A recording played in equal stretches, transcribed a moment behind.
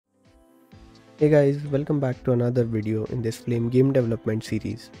Hey guys, welcome back to another video in this Flame game development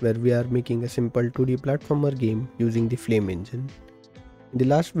series where we are making a simple 2D platformer game using the Flame engine. In the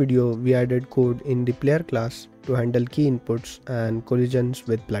last video, we added code in the player class to handle key inputs and collisions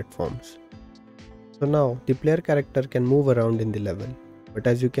with platforms. So now the player character can move around in the level, but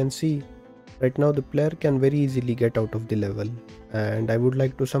as you can see, right now the player can very easily get out of the level, and I would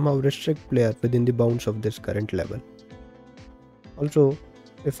like to somehow restrict player within the bounds of this current level. Also,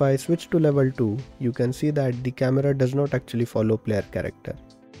 if I switch to level 2, you can see that the camera does not actually follow player character.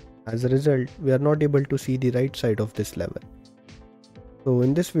 As a result, we are not able to see the right side of this level. So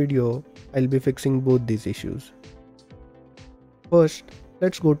in this video, I'll be fixing both these issues. First,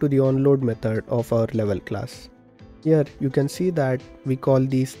 let's go to the onload method of our level class. Here you can see that we call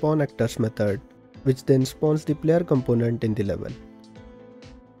the spawn actors method, which then spawns the player component in the level.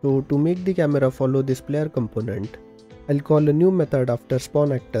 So to make the camera follow this player component, I'll call a new method after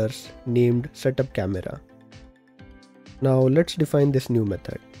spawn actors named setupCamera. Now let's define this new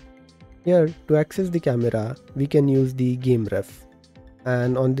method. Here, to access the camera, we can use the gameRef,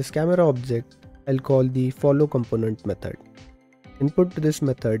 and on this camera object, I'll call the follow component method. Input to this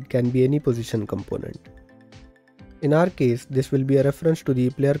method can be any position component. In our case, this will be a reference to the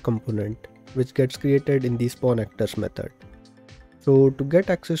player component, which gets created in the spawn actors method. So to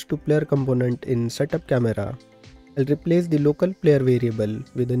get access to player component in setupCamera, I'll replace the local player variable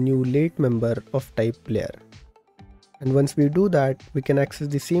with a new late member of type player. And once we do that, we can access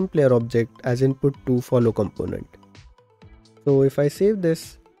the same player object as input to follow component. So if I save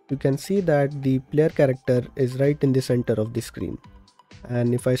this, you can see that the player character is right in the center of the screen.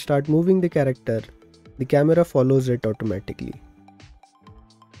 And if I start moving the character, the camera follows it automatically.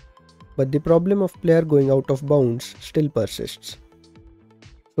 But the problem of player going out of bounds still persists.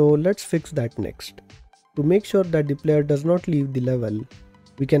 So let's fix that next. To make sure that the player does not leave the level,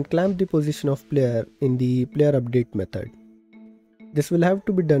 we can clamp the position of player in the player update method. This will have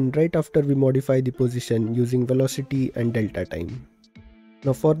to be done right after we modify the position using velocity and delta time.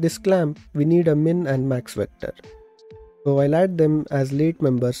 Now for this clamp, we need a min and max vector. So I'll add them as late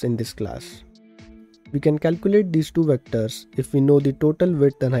members in this class. We can calculate these two vectors if we know the total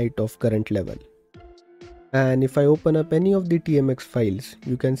width and height of current level. And if I open up any of the TMX files,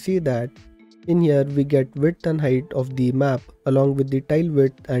 you can see that in here we get width and height of the map along with the tile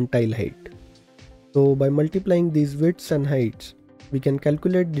width and tile height. So by multiplying these widths and heights, we can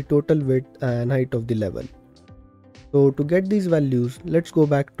calculate the total width and height of the level. So to get these values, let's go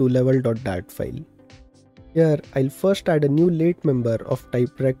back to level.dart file. Here I'll first add a new late member of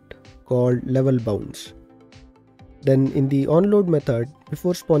type rect called level bounds. Then in the onload method,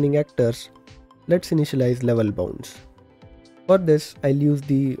 before spawning actors, let's initialize level bounds. For this, I'll use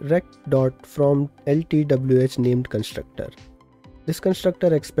the rect.fromLTWH named constructor. This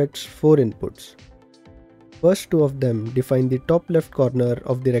constructor expects 4 inputs. First two of them define the top left corner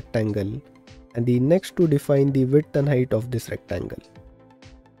of the rectangle, and the next two define the width and height of this rectangle.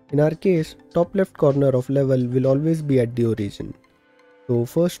 In our case, top left corner of level will always be at the origin, so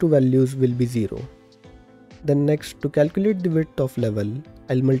first two values will be 0. Then next, to calculate the width of level,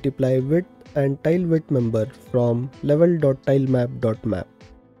 I'll multiply width and tile width member from level.tilemap.map.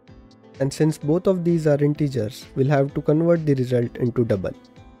 And since both of these are integers, we'll have to convert the result into double.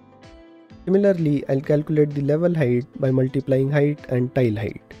 Similarly, I'll calculate the level height by multiplying height and tile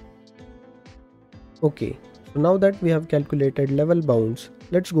height. Okay, so now that we have calculated level bounds,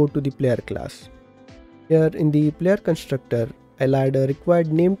 let's go to the player class. Here in the player constructor, I'll add a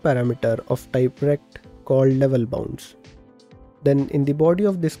required named parameter of type rect called level bounds. Then in the body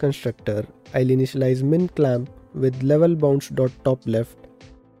of this constructor, I'll initialize min clamp with level bounds.top left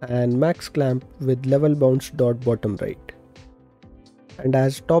and max clamp with level bounds.bottom right. And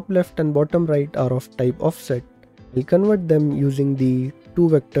as top left and bottom right are of type offset, I'll convert them using the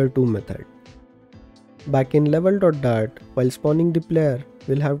toVector2 method. Back in level.dart, while spawning the player,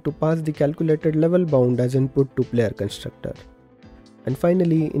 we'll have to pass the calculated level bound as input to player constructor. And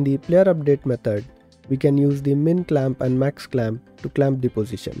finally, in the player update method, we can use the min clamp and max clamp to clamp the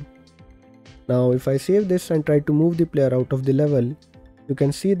position. Now if I save this and try to move the player out of the level, you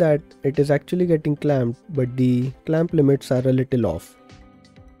can see that it is actually getting clamped, but the clamp limits are a little off.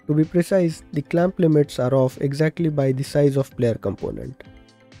 To be precise, the clamp limits are off exactly by the size of player component.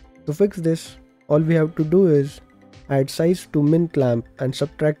 To fix this, all we have to do is add size to min clamp and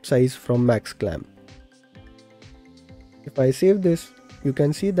subtract size from max clamp. If I save this, you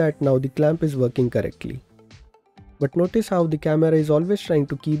can see that now the clamp is working correctly. But notice how the camera is always trying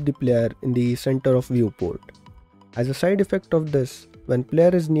to keep the player in the center of viewport. As a side effect of this, when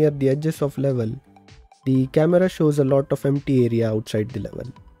player is near the edges of level, the camera shows a lot of empty area outside the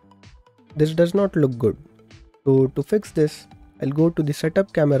level. This does not look good. So to fix this, I'll go to the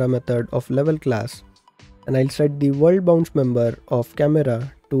setup camera method of level class and I'll set the world bounds member of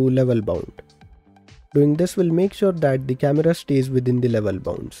camera to level bound. Doing this will make sure that the camera stays within the level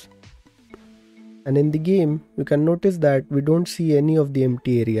bounds. And in the game, you can notice that we don't see any of the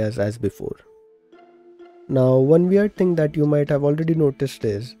empty areas as before. Now, one weird thing that you might have already noticed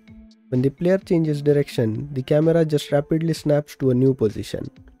is, when the player changes direction, the camera just rapidly snaps to a new position.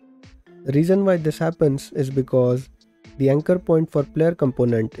 The reason why this happens is because the anchor point for player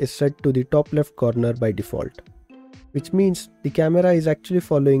component is set to the top left corner by default, which means the camera is actually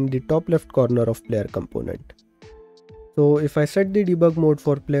following the top left corner of player component. So if I set the debug mode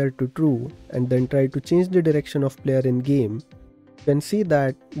for player to true and then try to change the direction of player in game, you can see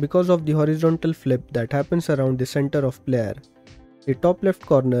that because of the horizontal flip that happens around the center of player, the top left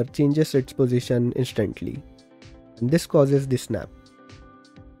corner changes its position instantly, and this causes the snap.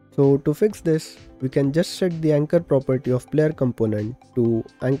 So to fix this, we can just set the anchor property of player component to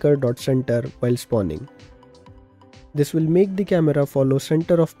anchor.center while spawning. This will make the camera follow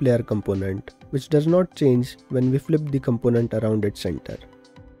center of player component, which does not change when we flip the component around its center.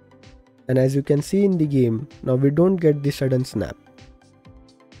 And as you can see in the game, now we don't get the sudden snap.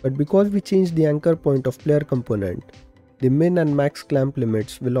 But because we changed the anchor point of player component, the min and max clamp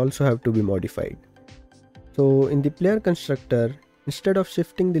limits will also have to be modified. So in the player constructor, instead of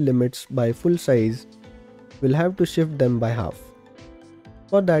shifting the limits by full size, we'll have to shift them by half.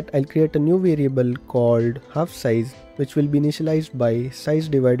 For that, I'll create a new variable called half size, which will be initialized by size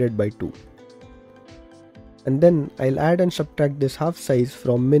divided by 2. And then I'll add and subtract this half size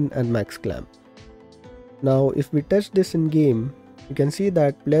from min and max clamp. Now if we test this in game, you can see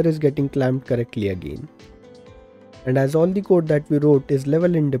that player is getting clamped correctly again. And as all the code that we wrote is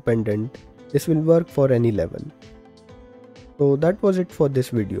level independent, this will work for any level. So that was it for this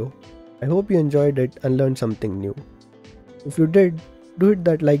video. I hope you enjoyed it and learned something new. If you did, do hit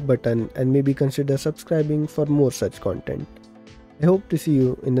that like button and maybe consider subscribing for more such content. I hope to see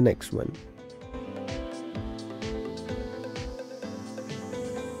you in the next one.